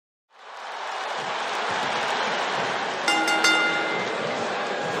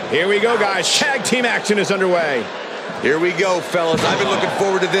Here we go, guys. Tag team action is underway. Here we go, fellas. I've been looking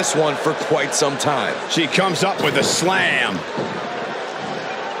forward to this one for quite some time. She comes up with a slam.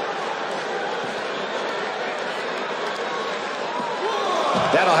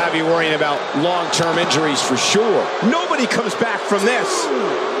 That'll have you worrying about long-term injuries for sure. Nobody comes back from this.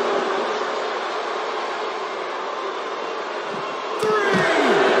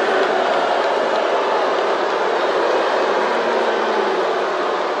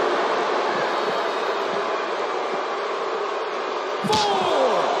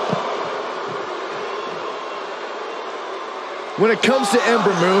 When it comes to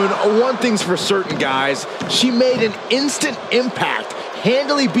Ember Moon, one thing's for certain, guys. She made an instant impact,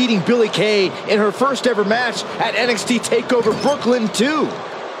 handily beating Billie Kay in her first ever match at NXT TakeOver Brooklyn 2.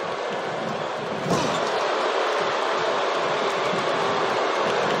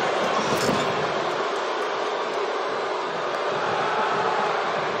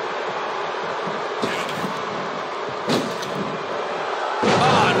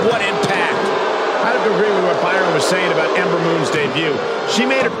 What impact. I have to agree with what Byron was saying about Ember Moon's debut. She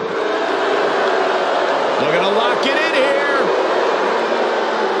made her... Looking to lock it in here.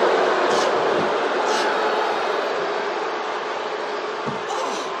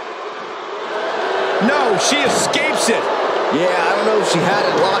 No, she escapes it. Yeah, I don't know if she had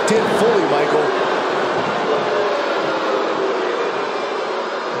it locked in fully, Michael.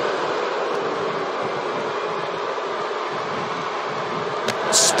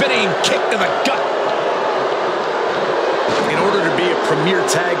 Spinning kick to the gut. In order to be a premier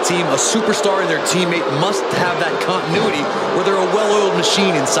tag team, a superstar and their teammate must have that continuity where they're a well-oiled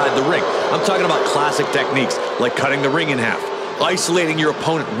machine inside the ring. I'm talking about classic techniques like cutting the ring in half, isolating your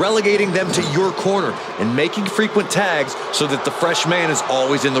opponent, relegating them to your corner, and making frequent tags so that the fresh man is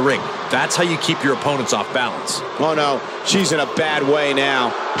always in the ring. That's how you keep your opponents off balance. Oh no, she's in a bad way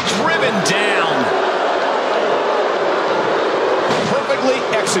now. Driven down. Perfectly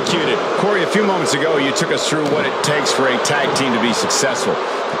executed. Corey, a few moments ago, you took us through what it takes for a tag team to be successful.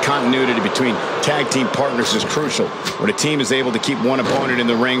 The continuity between tag team partners is crucial. When a team is able to keep one opponent in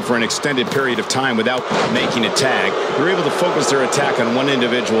the ring for an extended period of time without making a tag, they're able to focus their attack on one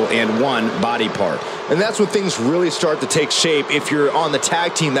individual and one body part. And that's when things really start to take shape if you're on the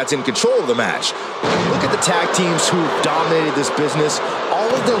tag team that's in control of the match. Look at the tag teams who dominated this business. All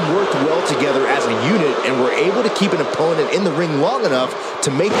of them worked well together as a unit and were able to keep an opponent in the ring long enough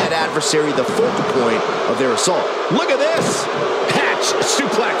to make that adversary the focal point of their assault. Look at this! Hatch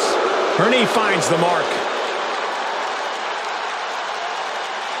suplex. Her knee finds the mark.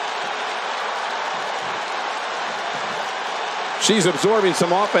 She's absorbing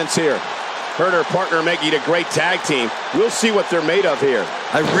some offense here. Her and her partner making a great tag team. We'll see what they're made of here.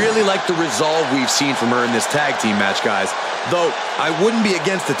 I really like the resolve we've seen from her in this tag team match, guys. Though, I wouldn't be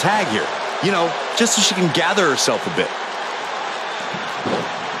against the tag here. You know, just so she can gather herself a bit.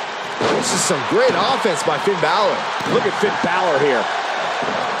 This is some great offense by Finn Bálor. Look at Finn Bálor here.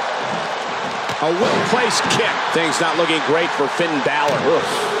 A well-placed kick. Things not looking great for Finn Bálor.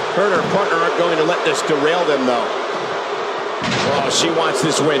 Her and her partner aren't going to let this derail them, though. Oh, she wants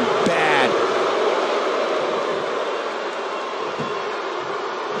this win bad.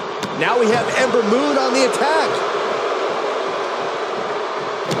 Now we have Ember Moon on the attack.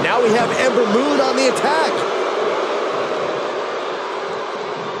 Now we have Ember Moon on the attack.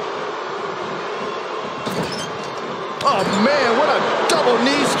 Oh, man, what a double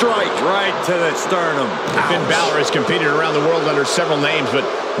knee strike. Right to the sternum. Finn Bálor has competed around the world under several names, but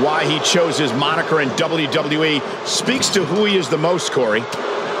why he chose his moniker in WWE speaks to who he is the most, Corey.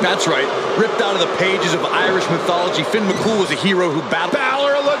 That's right. Ripped out of the pages of Irish mythology, Finn McCool was a hero who battled.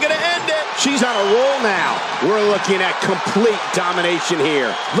 Bálor looking to end it. She's on a roll now. We're looking at complete domination here.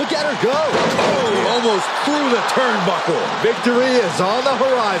 Look at her go. Oh, almost through the turnbuckle. Victory is on the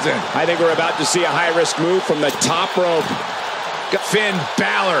horizon. I think we're about to see a high-risk move from the top rope. Finn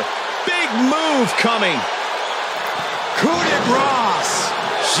Bálor. Big move coming. Coup de grace.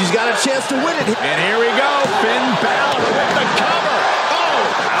 She's got a chance to win it. And here we go. Finn Bálor with the cover. Oh,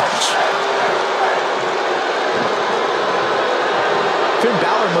 ouch. Finn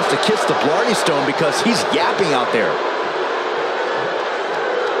Bálor must have kissed the Blarney Stone because he's yapping out there.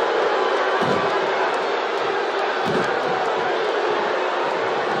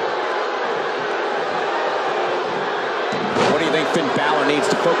 What do you think Finn Bálor needs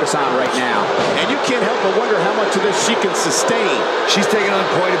to focus on right now. And you can't help but wonder how much of this she can sustain. She's taking on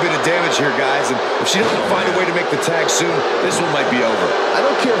quite a bit of damage here, guys, and if she doesn't find a way to make the tag soon, this one might be over. I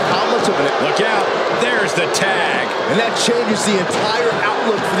don't care how much of an... Look out. There's the tag. And that changes the entire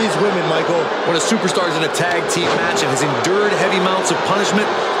outlook for these women, Michael. When a superstar is in a tag team match and has endured heavy amounts of punishment,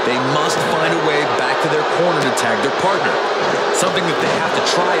 they must find a way back to their corner to tag their partner. Something that they have to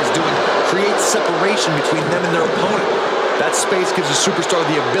try is doing creates separation between them and their opponent. That space gives a superstar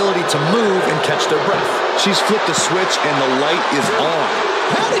the ability to move and catch their breath. She's flipped the switch and the light is on.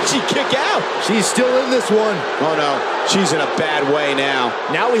 How did she kick out? She's still in this one. Oh, no. She's in a bad way now.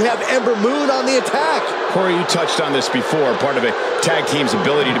 Now we have Ember Moon on the attack. Corey, you touched on this before. Part of a tag team's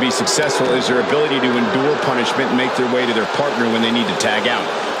ability to be successful is their ability to endure punishment and make their way to their partner when they need to tag out.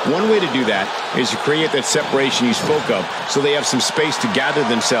 One way to do that is to create that separation you spoke of so they have some space to gather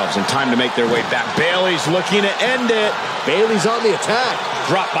themselves and time to make their way back. Bayley's looking to end it. Bayley's on the attack.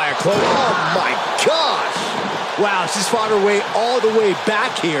 Dropped by a close. Oh, my gosh. Wow, she's fought her way all the way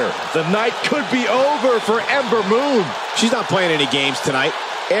back here. The night could be over for Ember Moon. She's not playing any games tonight.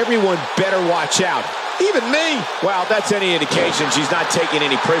 Everyone better watch out. Even me. Wow, that's any indication she's not taking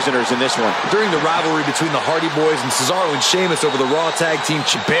any prisoners in this one. During the rivalry between the Hardy Boys and Cesaro and Sheamus over the Raw Tag Team,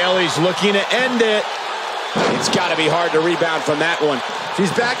 Bayley's looking to end it. It's got to be hard to rebound from that one. She's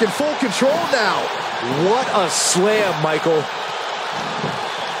back in full control now. What a slam, Michael.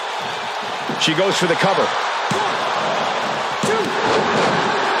 She goes for the cover. 1, 2.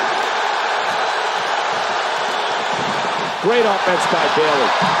 Great offense by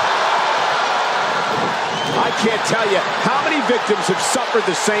Bayley. I can't tell you how many victims have suffered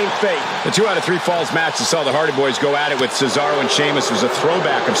the same fate. The 2 out of 3 falls match that saw the Hardy Boys go at it with Cesaro and Sheamus was a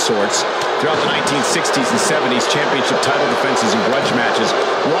throwback of sorts. Throughout the 1960s and 70s, championship title defenses and grudge matches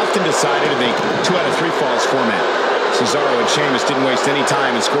were often decided in the 2 out of 3 falls format. Cesaro and Sheamus didn't waste any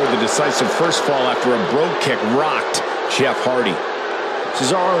time and scored the decisive first fall after a brogue kick rocked Jeff Hardy.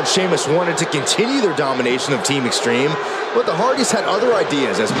 Cesaro and Sheamus wanted to continue their domination of Team Extreme, but the Hardys had other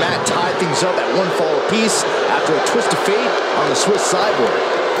ideas as Matt tied things up at 1 fall apiece after a twist of fate on the Swiss Cyborg.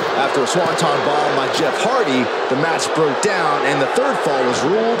 After a swanton bomb by Jeff Hardy, the match broke down and the 3rd fall was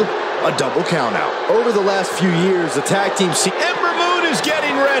ruled a double countout. Over the last few years, the tag team... Ember Moon is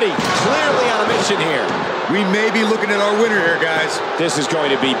getting ready. Clearly on a mission here. We may be looking at our winner here, guys. This is going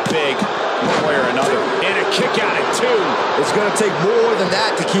to be big, one way or another. And a kick out at 2. It's going to take more than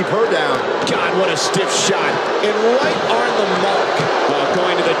that to keep her down. God, what a stiff shot. And right on the mark.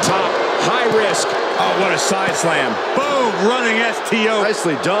 Going to the top. High risk. Oh, what a side slam. Boom, running STO.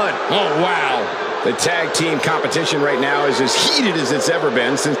 Nicely done. Oh, wow. The tag team competition right now is as heated as it's ever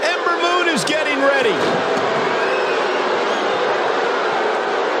been since Ember Moon is getting ready.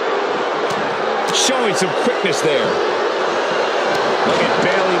 Showing some quickness there. Look at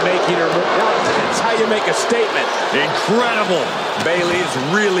Bayley making her move. Now, that's how you make a statement. Incredible. Bayley is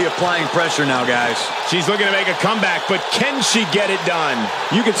really applying pressure now, guys. She's looking to make a comeback, but can she get it done?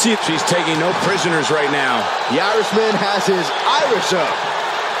 You can see she's taking no prisoners right now. The Irishman has his Irish up.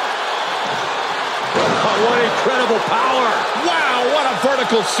 Oh, what incredible power. Wow, what a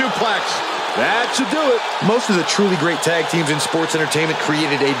vertical suplex. That should do it. Most of the truly great tag teams in sports entertainment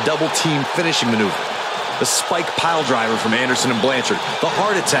created a double team finishing maneuver. The spike pile driver from Anderson and Blanchard, the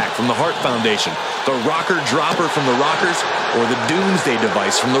heart attack from the Hart Foundation, the rocker dropper from the Rockers, or the Doomsday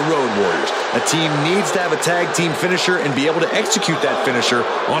device from the Road Warriors. A team needs to have a tag team finisher and be able to execute that finisher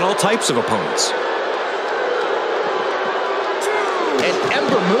on all types of opponents. And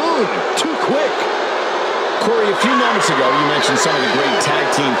Ember Moon, too quick. Corey, a few moments ago, you mentioned some of the great tag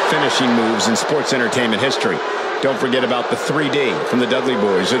team finishing moves in sports entertainment history. Don't forget about the 3D from the Dudley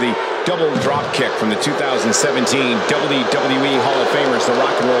Boys or the double drop kick from the 2017 WWE Hall of Famers, the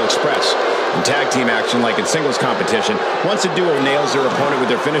Rock and Roll Express. In tag team action, like in singles competition, once a duo nails their opponent with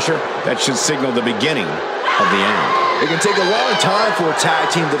their finisher, that should signal the beginning of the end. It can take a long time for a tag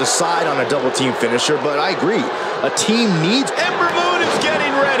team to decide on a double team finisher, but I agree. A team needs... Ember Moon is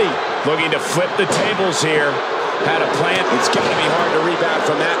getting ready. Looking to flip the tables here. Had a plan. It's got to be hard to rebound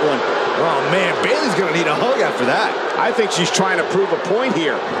from that one. Oh, man, Bayley's going to need a hug after that. I think she's trying to prove a point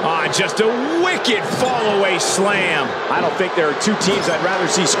here. Just a wicked fall-away slam. I don't think there are 2 teams I'd rather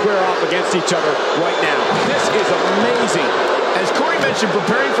see square off against each other right now. This is amazing. As Corey mentioned,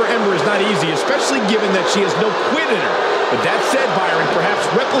 preparing for Ember is not easy, especially given that she has no quit in her. But that said, Byron, perhaps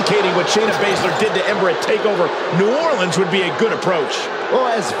replicating what Shayna Baszler did to Ember at TakeOver New Orleans would be a good approach. Well,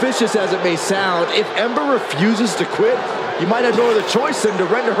 as vicious as it may sound, if Ember refuses to quit, you might have no other choice than to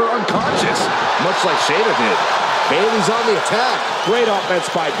render her unconscious, much like Shayna did. Bayley's on the attack. Great offense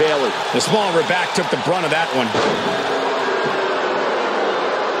by Bayley. The small of her back took the brunt of that one.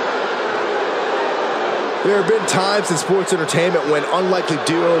 There have been times in sports entertainment when unlikely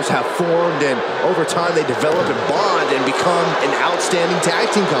duos have formed, and over time they develop and bond and become an outstanding tag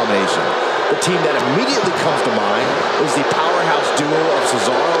team combination. The team that immediately comes to mind is the powerhouse duo of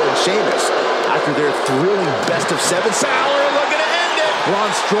Cesaro and Sheamus. After their thrilling best-of-7, Bálor looking to end it.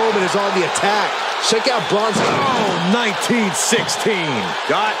 Braun Strowman is on the attack. Check out Braun Strowman. 1916.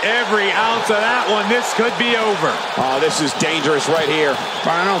 Got every ounce of that one. This could be over. Oh, this is dangerous right here.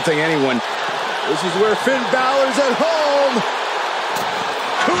 But I don't think anyone... This is where Finn Balor's at home.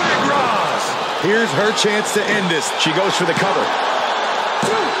 Coup de grace. Here's her chance to end this. She goes for the cover.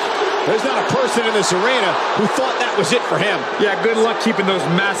 There's not a person in this arena who thought that was it for him. Yeah, good luck keeping those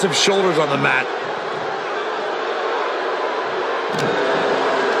massive shoulders on the mat.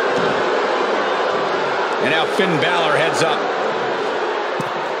 And now Finn Bálor heads up.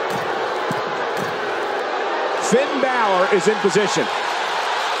 Finn Bálor is in position.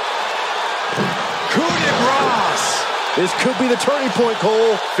 Coup de grace. This could be the turning point,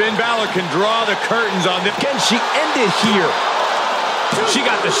 Cole. Finn Bálor can draw the curtains on this. Can she end it here? She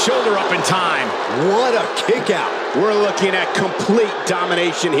got the shoulder up in time. What a kick out. We're looking at complete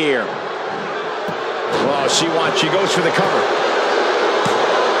domination here. Well, she goes for the cover.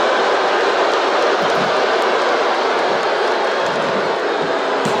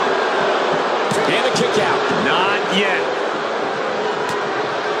 And a kick out. Not yet.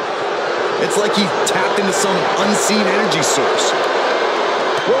 It's like he tapped into some unseen energy source.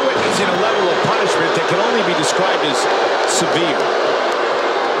 We're witnessing a level of punishment that can only be described as severe.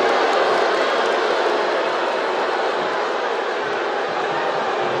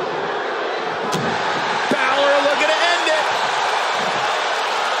 Bálor looking to end it.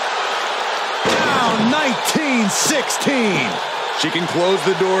 Down 1916. She can close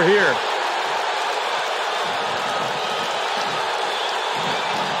the door here.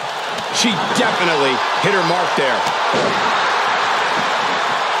 She definitely hit her mark there.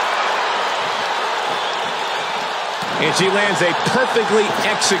 And she lands a perfectly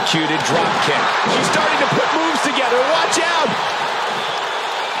executed drop kick. She's starting to put moves together. Watch out!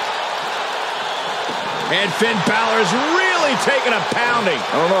 And Finn Balor's really taking a pounding.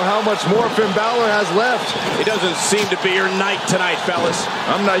 I don't know how much more Finn Balor has left. It doesn't seem to be her night tonight, fellas.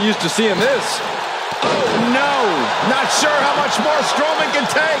 I'm not used to seeing this. Oh, no! Not sure how much more Strowman can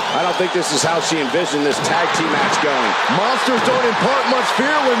take. I don't think this is how she envisioned this tag team match going. Monsters don't impart much fear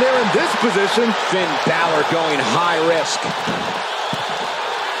when they're in this position. Finn Bálor going high risk.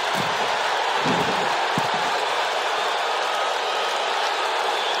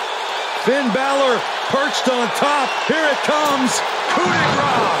 Finn Bálor perched on top. Here it comes. Coup de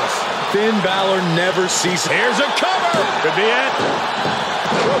grace. Finn Bálor never ceases. Here's a cover. Could be it.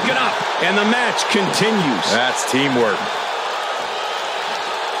 Broken up, and the match continues. That's teamwork.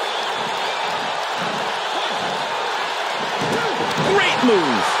 Great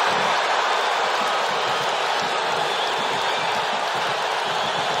move.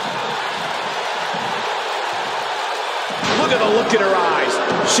 Look at the look in her eyes.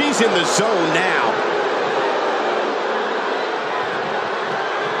 She's in the zone now.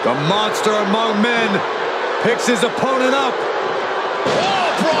 The monster among men picks his opponent up. Oh,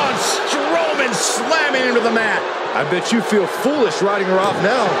 Braun Strowman slamming into the mat. I bet you feel foolish riding her off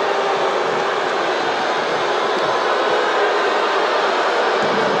now.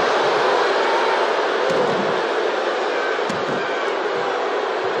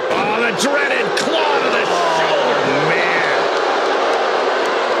 Oh, the dreaded claw to the shoulder. Man.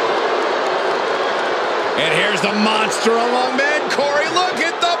 And here's the monster among men. Corey, look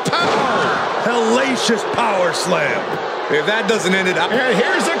at the power. Hellacious power slam. If that doesn't end it up. And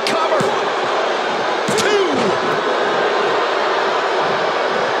here's a cover. 2.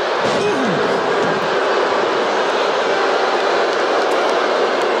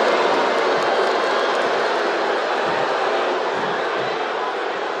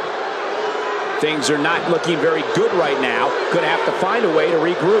 Things are not looking very good right now. Gonna have to find a way to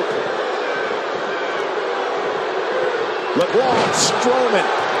regroup. Look, Braun Strowman.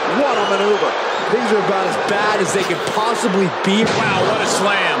 What a maneuver. Things are about as bad as they could possibly be. Wow, what a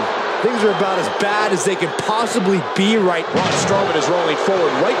slam. Things are about as bad as they could possibly be right now. Braun Strowman is rolling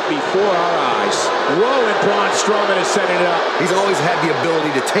forward right before our eyes. Whoa, and Braun Strowman is setting it up. He's always had the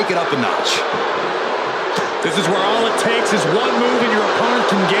ability to take it up a notch. This is where all it takes is one move and your opponent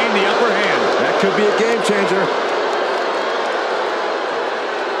can gain the upper hand. That could be a game changer.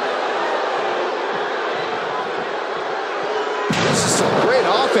 This is some great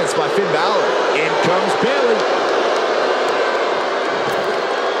offense by Finn Bálor. In comes Bayley.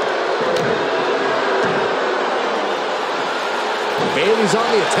 Bayley's on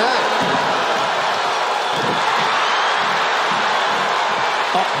the attack.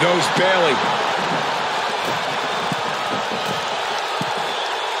 Up goes Bayley.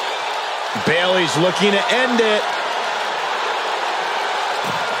 Bayley's looking to end it.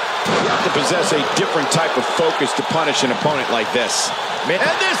 You have to possess a different type of focus to punish an opponent like this. Man,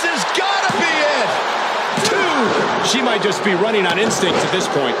 and this has got to be it. 2. She might just be running on instinct at this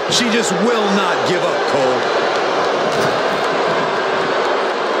point. She just will not give up, Cole.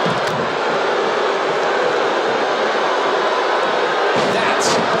 That's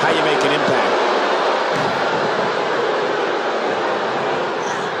how you make an impact.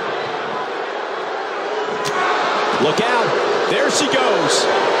 Look out. There she goes.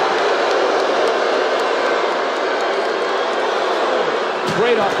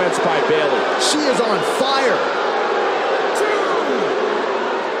 Great offense by Bayley. She is on fire.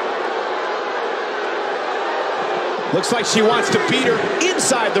 2. Looks like she wants to beat her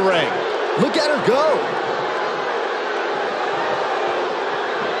inside the ring. Look at her go.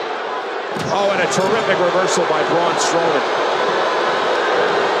 Oh, and a terrific reversal by Braun Strowman.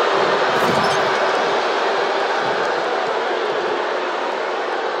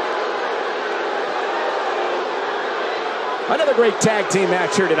 Another great tag team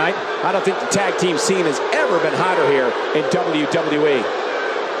match here tonight. I don't think the tag team scene has ever been hotter here in WWE.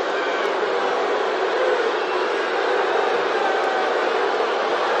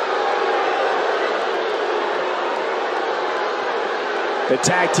 The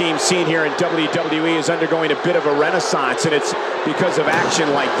tag team scene here in WWE is undergoing a bit of a renaissance, and it's because of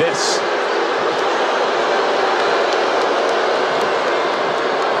action like this.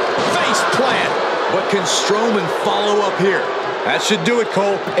 Face plant. But can Strowman follow up here? That should do it,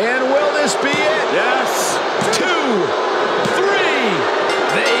 Cole. And will this be it? Yes. 2, 3.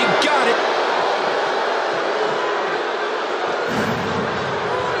 They got it.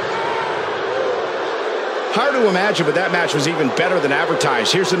 Hard to imagine, but that match was even better than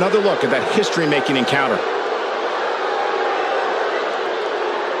advertised. Here's another look at that history-making encounter.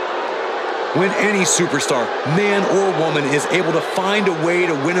 When any superstar, man or woman, is able to find a way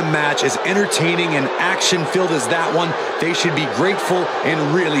to win a match as entertaining and action-filled as that one, they should be grateful and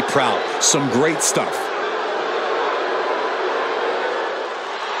really proud. Some great stuff.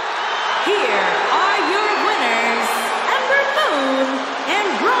 Here are your winners, Ember and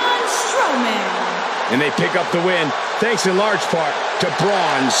Braun Strowman. And they pick up the win, thanks in large part to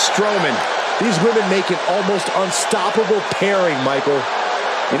Braun Strowman. These women make an almost unstoppable pairing, Michael.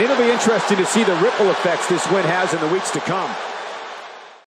 And it'll be interesting to see the ripple effects this win has in the weeks to come.